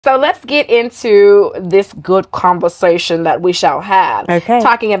So let's get into this good conversation that we shall have. Okay.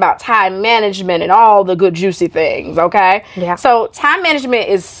 Talking about time management and all the good juicy things, okay? Yeah. So time management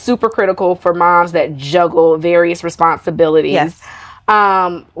is super critical for moms that juggle various responsibilities. Yes.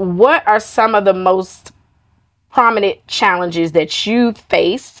 What are some of the most prominent challenges that you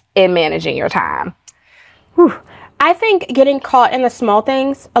face in managing your time? Whew. I think getting caught in the small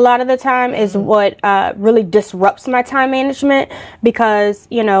things a lot of the time is what really disrupts my time management, because,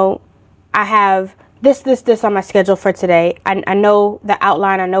 you know, I have this on my schedule for today. I know the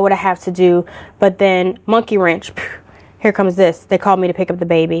outline, I know what I have to do, but then monkey wrench, here comes this. They called me to pick up the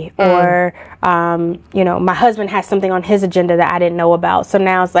baby. Or, you know, my husband has something on his agenda that I didn't know about. So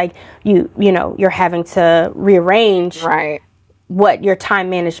now it's like, you know, you're having to rearrange what your time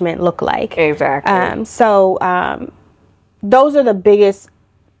management look like. Exactly. Those are the biggest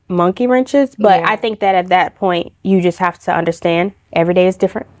monkey wrenches, but I think that at that point you just have to understand every day is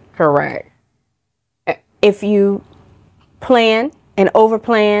different. Correct. If you plan and over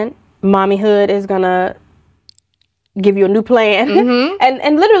plan, mommyhood is gonna give you a new plan.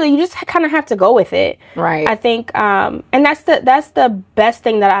 and literally you just kind of have to go with it. Right. I think and that's the best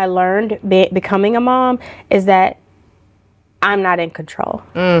thing that I learned becoming a mom, is that I'm not in control.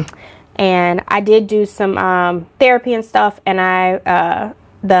 And I did do some therapy and stuff, and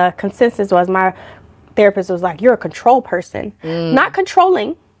the consensus was, my therapist was like, you're a control person. Not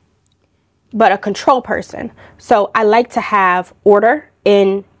controlling, but a control person. So I like to have order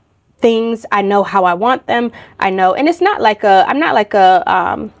in things. I know how I want them. I know, and it's not like I'm not like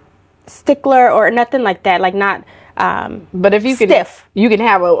a stickler or nothing like that. Like not but if you stiff. you can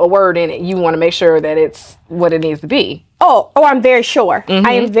have a word in it, you want to make sure that it's what it needs to be. Oh, I'm very sure.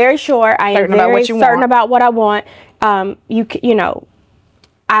 I am very sure. I am very certain about what I want. You know,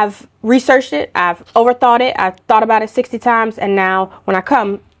 I've researched it. I've overthought it. I've thought about it 60 times. And now when I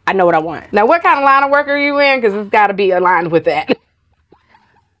come, I know what I want. Now, what kind of line of work are you in? Because it's got to be aligned with that.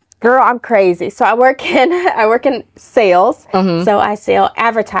 Girl, I'm crazy. So I work in sales. So I sell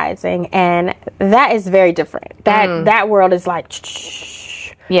advertising, and that is very different. That world is like,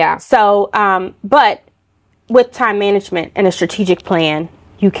 yeah. So, but with time management and a strategic plan,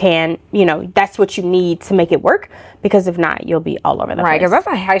 you can, you know, that's what you need to make it work, because if not, you'll be all over the place. Right, because that's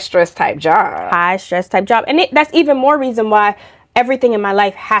a high stress type job. High stress type job. And that's even more reason why everything in my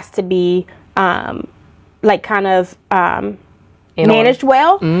life has to be like kind of managed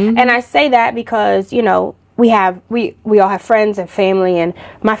well. And I say that because, you know, we all have friends and family, and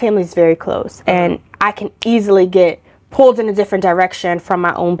my family is very close, and I can easily get pulled in a different direction from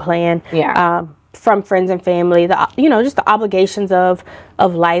my own plan. From friends and family, you know, just the obligations of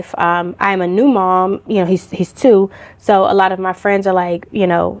life. I'm a new mom, you know, he's 2. So a lot of my friends are like, you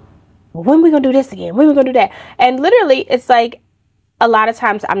know, well, when are we gonna do this again? When are we gonna do that? And literally it's like a lot of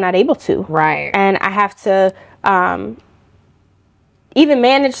times I'm not able to. Right. And I have to even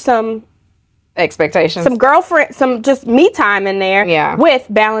manage some expectations, some girlfriend, some just me time in there. Yeah. With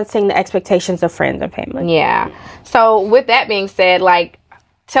balancing the expectations of friends and family. Yeah. So with that being said, like,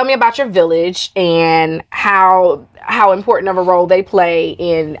 tell me about your village and how important of a role they play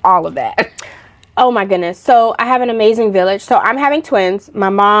in all of that. Oh my goodness. So I have an amazing village. So I'm having twins. My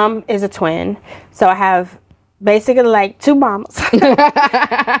mom is a twin. So I have basically like 2 mamas.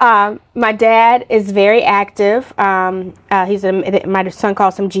 My dad is very active. My son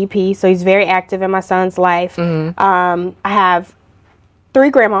calls him GP. So he's very active in my son's life. I have 3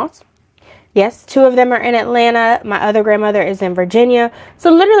 grandmas. Yes, 2 of them are in Atlanta. My other grandmother is in Virginia. So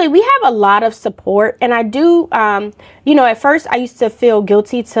literally we have a lot of support. And I do, you know, at first I used to feel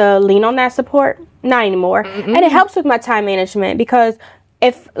guilty to lean on that support. Not anymore. And it helps with my time management, because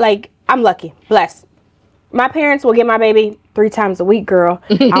if, like, I'm lucky, blessed. My parents will get my baby 3 times a week, girl.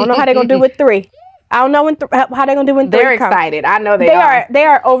 I don't know how they're going to do with 3. I don't know how they're going to do when 3 They're excited. I know they are. They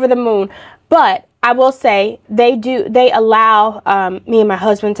are over the moon. But I will say they allow me and my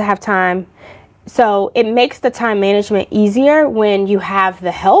husband to have time. So it makes the time management easier when you have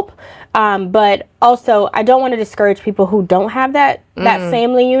the help. But also, I don't want to discourage people who don't have that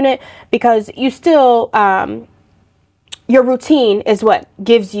family unit, because you still, your routine is what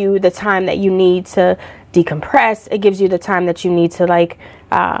gives you the time that you need to decompress. It gives you the time that you need to, like,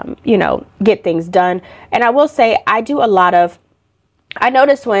 you know, get things done. And I will say, I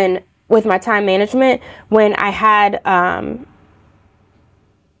noticed with my time management, when I had,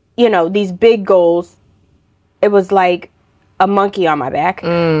 you know, these big goals, it was like a monkey on my back.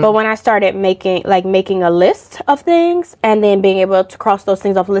 But when I started making a list of things and then being able to cross those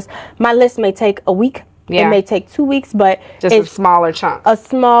things off the list, my list may take a week, Yeah. It may take 2 weeks, but just a smaller chunk. A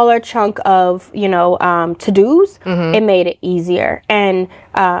smaller chunk of, to-dos. It made it easier. And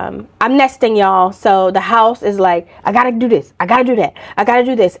I'm nesting, y'all. So the house is like, I got to do this. I got to do that. I got to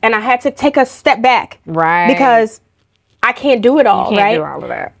do this. And I had to take a step back. Right. Because I can't do it all, you right? Can't do all of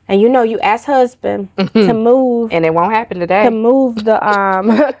that. And you ask husband to move. And it won't happen today. To move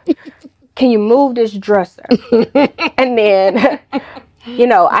the, can you move this dresser? And then,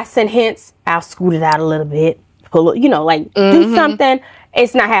 I send hints. I'll scoot it out a little bit. Pull it, do something.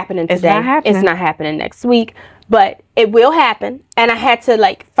 It's not happening today. It's not happening next week. But it will happen. And I had to,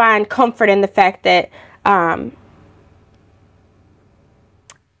 find comfort in the fact that,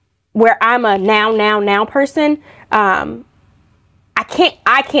 where I'm a now person, I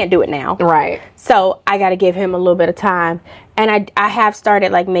can't do it now. Right. So I got to give him a little bit of time. And I have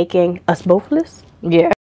started making us both lists. Yeah.